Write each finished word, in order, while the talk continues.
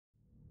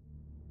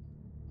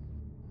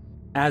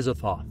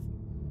Azathoth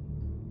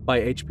by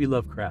H.P.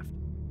 Lovecraft.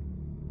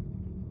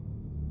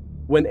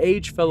 When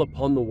age fell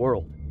upon the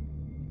world,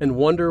 and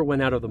wonder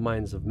went out of the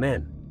minds of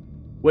men,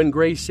 when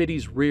gray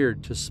cities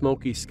reared to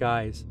smoky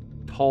skies,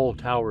 tall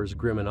towers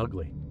grim and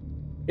ugly,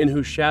 in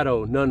whose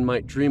shadow none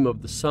might dream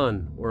of the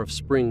sun or of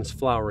spring's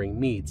flowering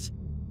meads,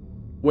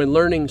 when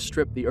learning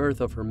stripped the earth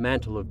of her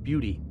mantle of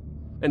beauty,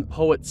 and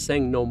poets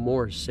sang no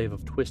more save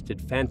of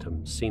twisted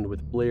phantoms seen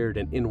with bleared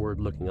and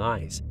inward-looking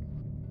eyes,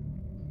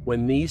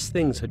 when these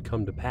things had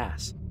come to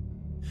pass,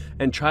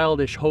 and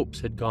childish hopes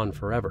had gone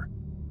forever,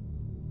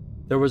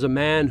 there was a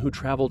man who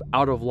traveled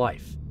out of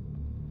life,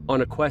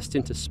 on a quest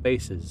into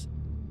spaces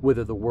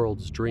whither the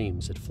world's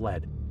dreams had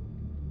fled.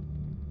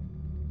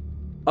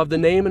 Of the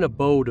name and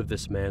abode of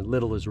this man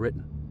little is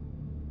written,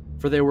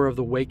 for they were of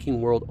the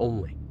waking world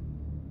only,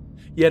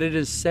 yet it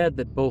is said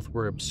that both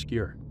were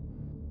obscure.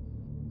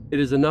 It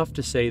is enough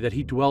to say that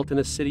he dwelt in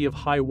a city of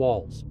high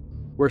walls,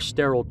 where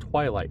sterile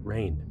twilight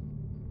reigned,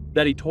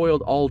 that he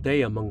toiled all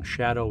day among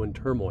shadow and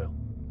turmoil,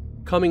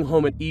 coming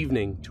home at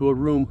evening to a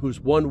room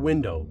whose one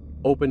window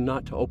opened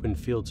not to open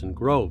fields and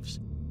groves,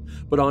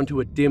 but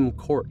onto a dim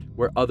court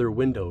where other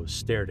windows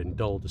stared in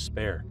dull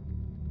despair.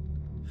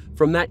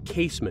 From that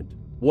casement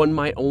one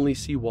might only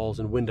see walls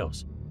and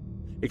windows,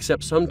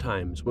 except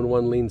sometimes when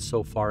one leaned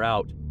so far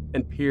out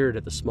and peered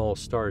at the small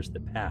stars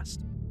that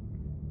passed.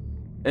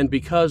 And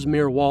because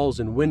mere walls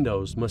and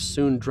windows must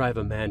soon drive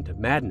a man to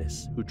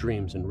madness who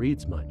dreams and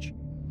reads much,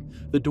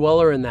 the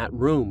dweller in that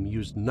room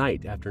used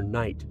night after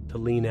night to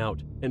lean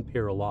out and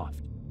peer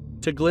aloft,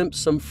 to glimpse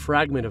some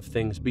fragment of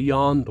things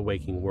beyond the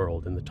waking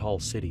world in the tall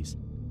cities.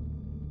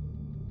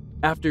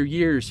 After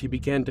years he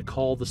began to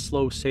call the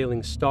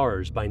slow-sailing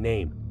stars by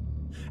name,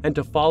 and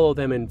to follow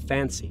them in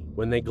fancy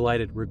when they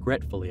glided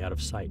regretfully out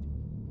of sight,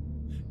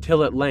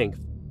 till at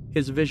length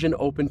his vision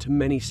opened to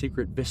many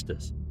secret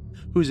vistas,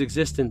 whose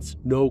existence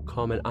no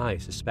common eye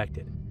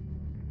suspected.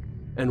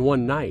 And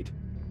one night,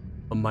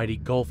 a mighty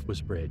gulf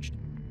was bridged,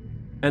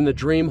 and the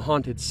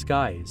dream-haunted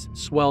skies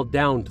swelled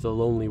down to the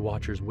lonely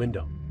watcher's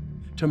window,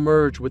 to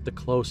merge with the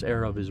close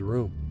air of his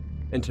room,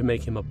 and to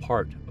make him a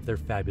part of their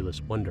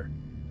fabulous wonder.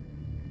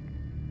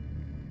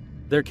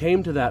 There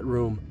came to that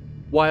room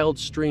wild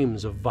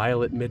streams of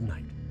violet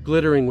midnight,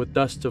 glittering with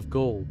dust of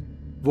gold,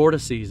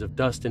 vortices of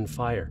dust and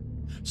fire,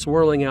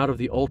 swirling out of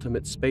the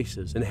ultimate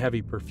spaces and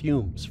heavy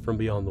perfumes from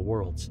beyond the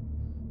worlds.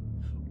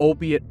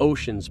 Opiate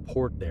oceans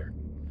poured there,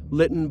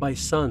 litten by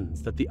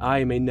suns that the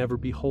eye may never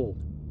behold,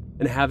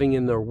 and having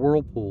in their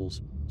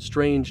whirlpools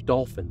strange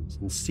dolphins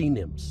and sea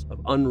nymphs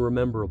of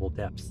unrememberable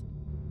depths.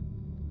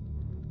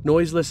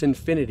 Noiseless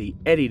infinity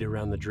eddied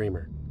around the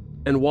dreamer,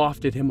 and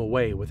wafted him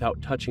away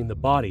without touching the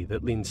body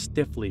that leaned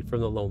stiffly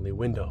from the lonely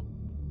window.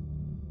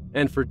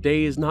 And for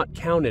days not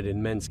counted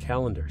in men's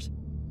calendars,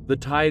 the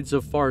tides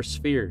of far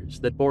spheres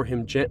that bore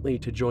him gently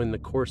to join the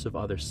course of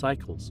other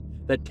cycles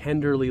that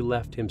tenderly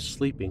left him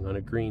sleeping on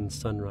a green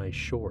sunrise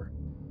shore,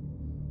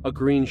 a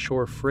green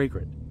shore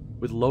fragrant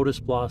with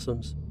lotus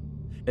blossoms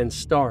and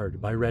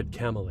starred by red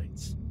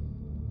camelids.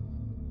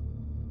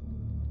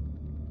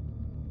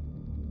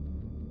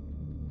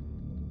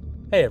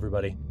 Hey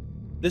everybody,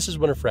 this is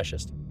Winter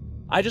Freshest.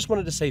 I just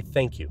wanted to say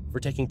thank you for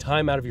taking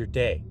time out of your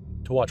day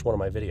to watch one of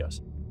my videos.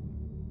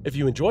 If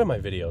you enjoy my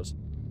videos,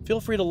 feel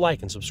free to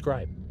like and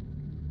subscribe.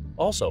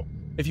 Also,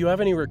 if you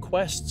have any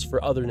requests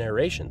for other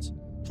narrations,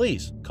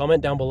 please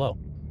comment down below.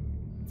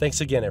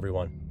 Thanks again,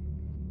 everyone.